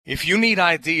If you need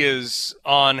ideas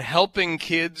on helping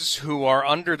kids who are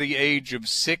under the age of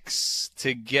 6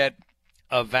 to get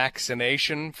a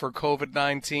vaccination for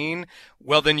COVID-19,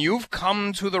 well, then you've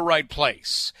come to the right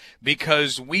place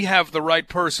because we have the right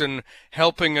person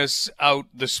helping us out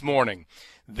this morning.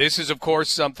 This is, of course,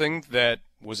 something that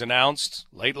was announced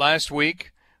late last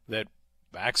week, that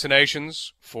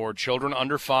vaccinations for children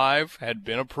under 5 had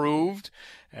been approved,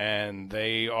 and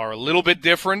they are a little bit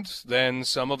different than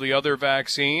some of the other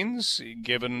vaccines,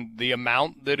 given the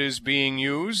amount that is being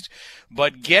used.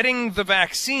 But getting the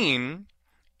vaccine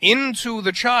into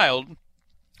the child,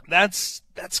 that's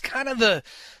kind of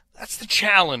that's the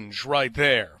challenge right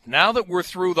there. Now that we're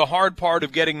through the hard part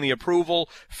of getting the approval,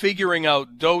 figuring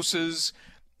out doses,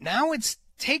 now it's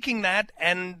taking that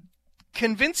and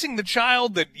convincing the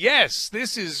child that, yes,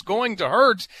 this is going to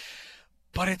hurt,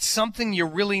 but it's something you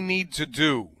really need to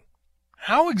do.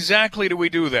 How exactly do we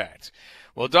do that?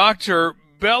 Well, Dr.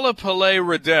 Becca Pillai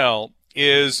Riddell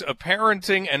is a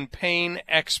parenting and pain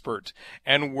expert,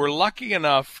 and we're lucky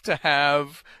enough to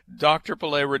have Dr.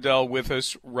 Pillai Riddell with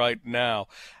us right now.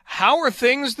 How are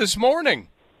things this morning?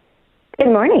 Good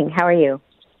morning. How are you?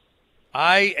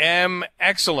 I am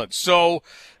excellent. So,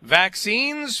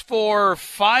 vaccines for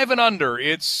 5 and under,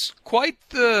 it's quite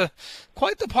the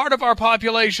part of our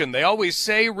population. They always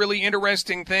say really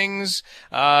interesting things.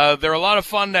 They're a lot of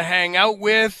fun to hang out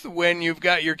with when you've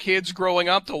got your kids growing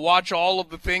up, to watch all of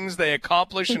the things they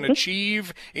accomplish and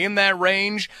achieve in that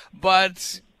range.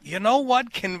 But you know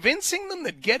what? Convincing them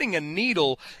that getting a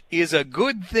needle is a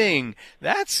good thing,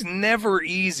 that's never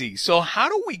easy. So how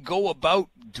do we go about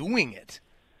doing it?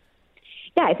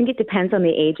 Yeah, I think it depends on the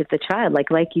age of the child.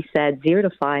 Like you said, 0 to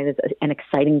 5 is an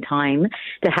exciting time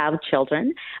to have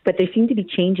children, but they seem to be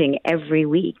changing every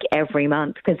week, every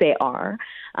month, because they are.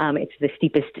 It's the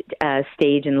steepest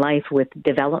stage in life with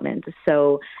development.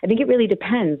 So I think it really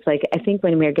depends. Like, I think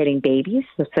when we're getting babies,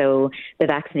 so the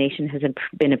vaccination has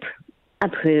been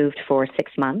approved for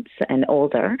 6 months and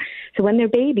older. So when they're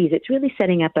babies, it's really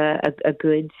setting up a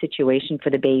good situation for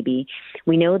the baby.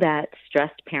 We know that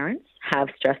stressed parents have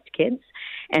stressed kids.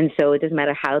 And so it doesn't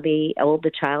matter how old the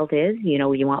child is, you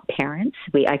want parents.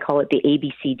 I call it the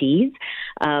ABCDs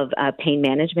of pain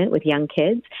management with young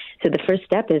kids. So the first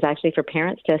step is actually for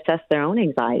parents to assess their own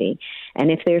anxiety. And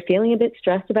if they're feeling a bit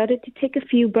stressed about it, to take a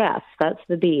few breaths. That's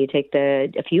the B. You take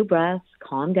a few breaths,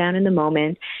 calm down in the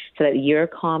moment so that you're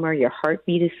calmer, your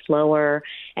heartbeat is slower,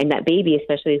 and that baby,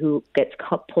 especially who gets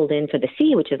pulled in for the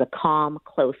C, which is a calm,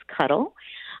 close cuddle,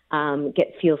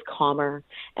 feels calmer.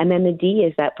 And then the D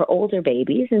is that for older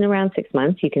babies, in around 6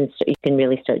 months, you can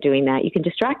really start doing that. You can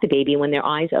distract the baby when their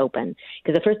eyes open,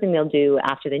 because the first thing they'll do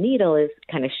after the needle is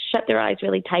kind of shut their eyes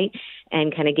really tight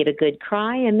and kind of get a good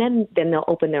cry, and then they'll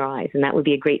open their eyes, and that would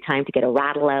be a great time to get a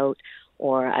rattle out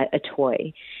or a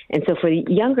toy. And so for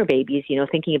younger babies,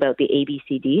 thinking about the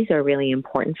ABCDs are really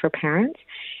important for parents.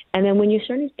 And then when you're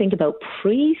starting to think about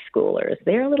preschoolers,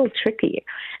 they're a little tricky.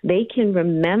 They can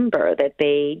remember that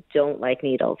they don't like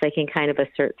needles. They can kind of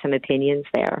assert some opinions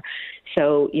there.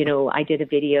 So, I did a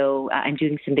video, I'm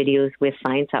doing some videos with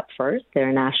Science Up First. They're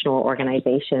a national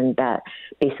organization that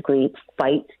basically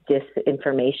fights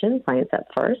disinformation, Science Up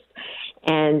First.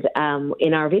 And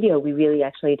in our video, we really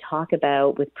actually talk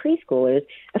about, with preschoolers,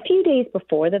 a few days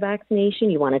before the vaccination,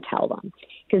 you want to tell them.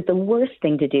 Because the worst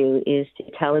thing to do is to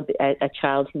tell a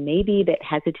child who may be a bit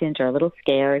hesitant or a little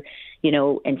scared,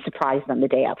 and surprise them the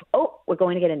day of. Oh, we're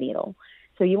going to get a needle.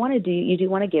 So you do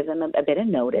want to give them a bit of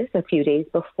notice a few days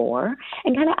before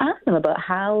and kind of ask them about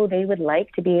how they would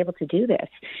like to be able to do this.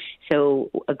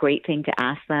 So a great thing to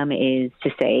ask them is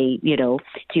to say, do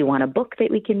you want a book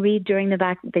that we can read during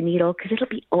the needle? Because it'll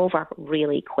be over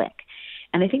really quick.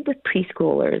 And I think with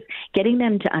preschoolers, getting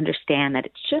them to understand that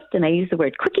it's just, and I use the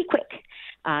word quickie quick,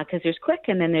 because there's quick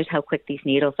and then there's how quick these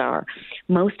needles are.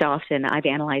 Most often, I've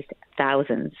analyzed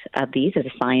thousands of these as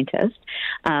a scientist.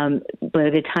 By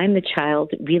the time the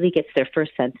child really gets their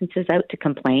first sentences out to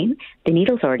complain, the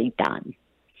needle's already done.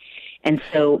 And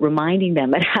so reminding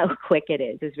them at how quick it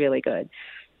is really good.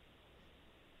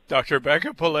 Dr.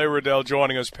 Becca Pillai Riddell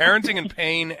joining us, parenting and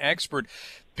pain expert,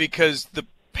 because the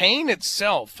pain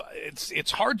itself,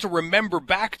 it's hard to remember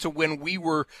back to when we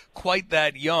were quite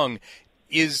that young.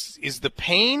 Is the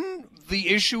pain the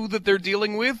issue that they're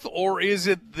dealing with, or is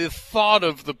it the thought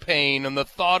of the pain and the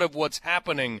thought of what's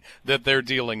happening that they're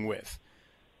dealing with?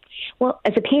 Well,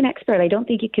 as a pain expert, I don't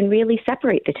think you can really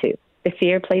separate the two. The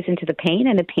fear plays into the pain,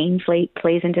 and the pain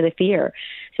plays into the fear.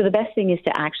 So the best thing is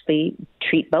to actually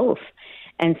treat both.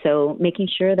 And so making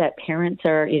sure that parents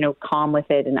are, calm with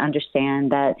it and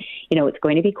understand that, it's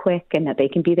going to be quick and that they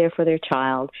can be there for their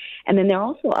child. And then there are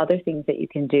also other things that you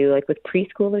can do, like with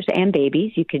preschoolers and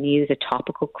babies, you can use a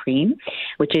topical cream,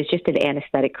 which is just an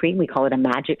anesthetic cream. We call it a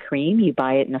magic cream. You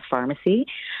buy it in a pharmacy,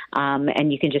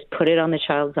 and you can just put it on the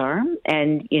child's arm.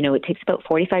 And, it takes about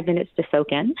 45 minutes to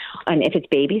soak in. And if it's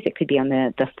babies, it could be on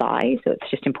the thigh. So it's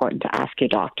just important to ask your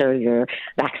doctor, your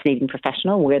vaccinating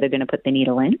professional, where they're going to put the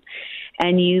needle in.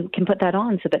 And you can put that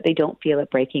on so that they don't feel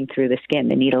it breaking through the skin,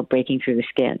 the needle breaking through the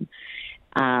skin.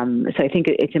 So I think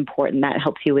it's important. That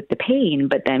helps you with the pain,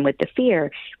 but then with the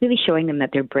fear, really showing them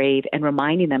that they're brave and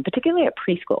reminding them, particularly at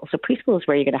preschool. So preschool is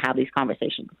where you're going to have these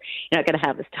conversations. You're not going to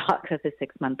have this talk with a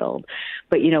 6-month-old.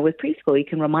 But, with preschool, you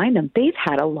can remind them they've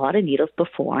had a lot of needles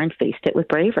before and faced it with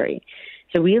bravery.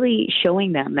 So really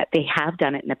showing them that they have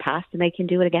done it in the past and they can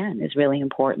do it again is really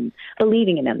important.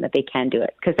 Believing in them that they can do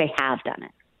it because they have done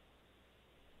it.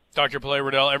 Dr. Pillai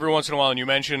Riddell, every once in a while, and you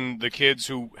mentioned the kids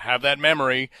who have that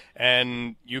memory,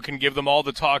 and you can give them all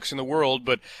the talks in the world,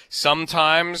 but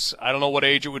sometimes, I don't know what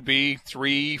age it would be,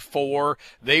 3, 4,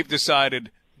 they've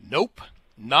decided, nope,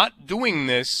 not doing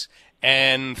this.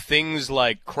 And things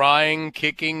like crying,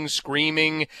 kicking,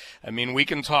 screaming. I mean, we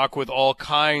can talk with all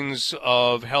kinds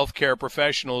of healthcare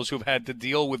professionals who've had to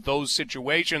deal with those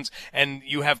situations. And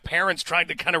you have parents trying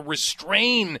to kind of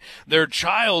restrain their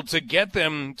child to get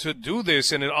them to do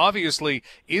this. And it obviously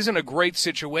isn't a great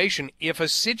situation. If a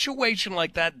situation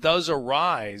like that does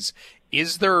arise,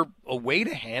 is there a way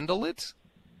to handle it?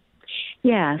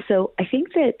 Yeah, so I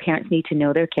think that parents need to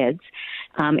know their kids.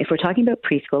 If we're talking about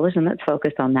preschoolers, and let's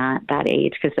focus on that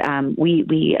age, because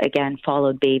we again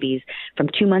followed babies from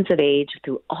 2 months of age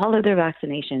through all of their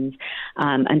vaccinations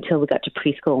until we got to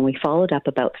preschool, and we followed up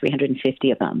about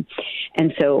 350 of them.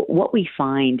 And so what we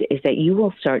find is that you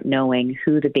will start knowing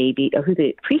who the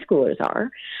preschoolers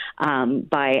are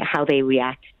by how they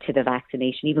react to the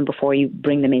vaccination, even before you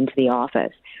bring them into the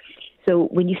office. So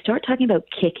when you start talking about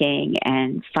kicking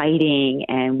and fighting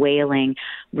and wailing,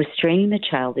 restraining the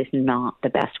child is not the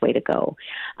best way to go.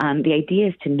 The idea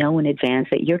is to know in advance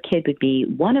that your kid would be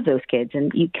one of those kids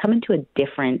and you come into a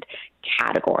different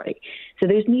category. So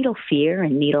there's needle fear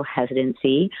and needle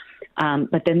hesitancy,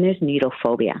 but then there's needle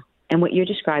phobia. And what you're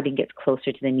describing gets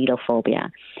closer to the needle phobia.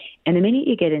 And the minute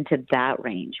you get into that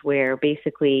range where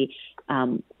basically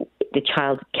the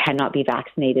child cannot be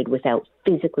vaccinated without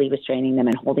physically restraining them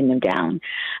and holding them down.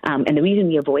 And the reason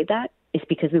we avoid that is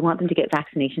because we want them to get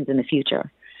vaccinations in the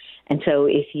future. And so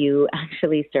if you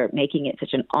actually start making it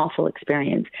such an awful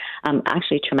experience,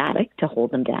 actually traumatic to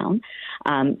hold them down,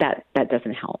 that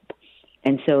doesn't help.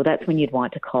 And so that's when you'd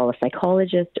want to call a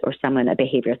psychologist or someone, a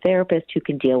behavior therapist who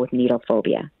can deal with needle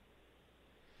phobia.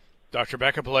 Dr.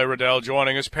 Becca Pillai Riddell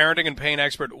joining us, parenting and pain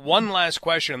expert. One last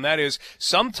question, and that is,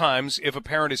 sometimes if a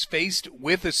parent is faced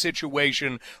with a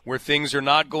situation where things are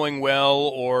not going well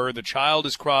or the child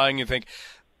is crying, you think,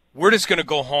 we're just going to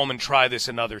go home and try this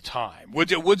another time.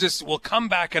 We'll come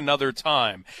back another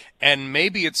time. And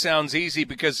maybe it sounds easy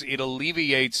because it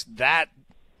alleviates that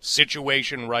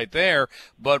situation right there,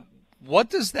 but what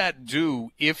does that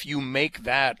do if you make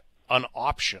that an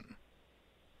option?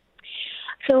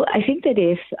 So I think that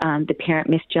if the parent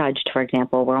misjudged, for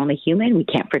example, we're only human, we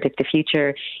can't predict the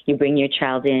future, you bring your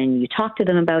child in, you talk to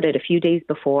them about it a few days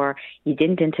before, you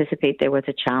didn't anticipate there was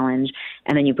a challenge,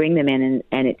 and then you bring them in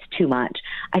and it's too much,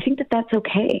 I think that that's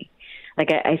okay. Like,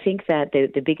 I think that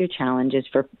the bigger challenge is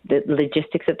for the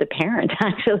logistics of the parent,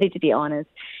 actually, to be honest.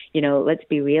 Let's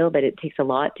be real, but it takes a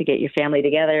lot to get your family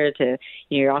together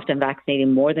you're often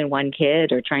vaccinating more than one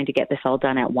kid or trying to get this all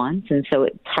done at once. And so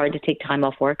it's hard to take time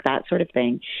off work, that sort of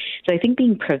thing. So I think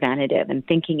being preventative and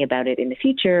thinking about it in the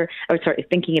future,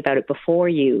 thinking about it before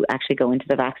you actually go into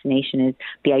the vaccination is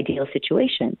the ideal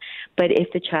situation. But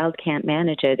if the child can't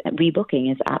manage it, rebooking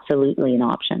is absolutely an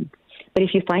option. But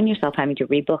if you find yourself having to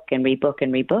rebook and rebook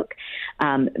and rebook,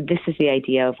 this is the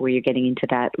idea of where you're getting into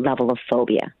that level of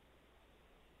phobia.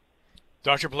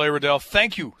 Dr. Pillai Riddell,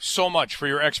 thank you so much for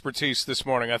your expertise this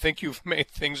morning. I think you've made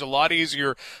things a lot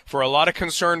easier for a lot of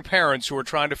concerned parents who are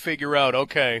trying to figure out,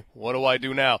 okay, what do I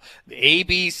do now? The A,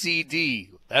 B, C, D,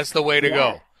 that's the way to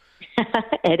go.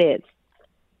 It is.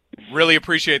 Really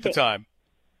appreciate the time.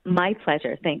 My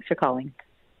pleasure. Thanks for calling.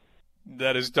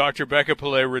 That is Dr. Becca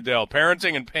Pillai Riddell,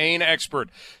 parenting and pain expert.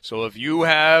 So if you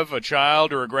have a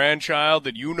child or a grandchild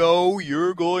that you know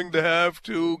you're going to have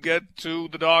to get to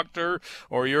the doctor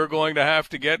or you're going to have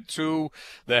to get to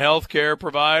the healthcare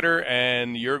provider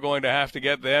and you're going to have to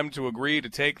get them to agree to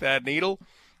take that needle,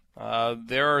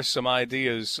 There are some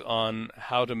ideas on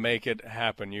how to make it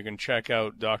happen. You can check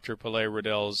out Dr. Pillai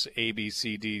Riddell's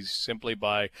ABCDs simply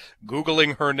by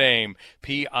Googling her name,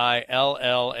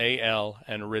 Pillal,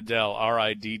 and Riddell,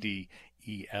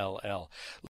 Riddell.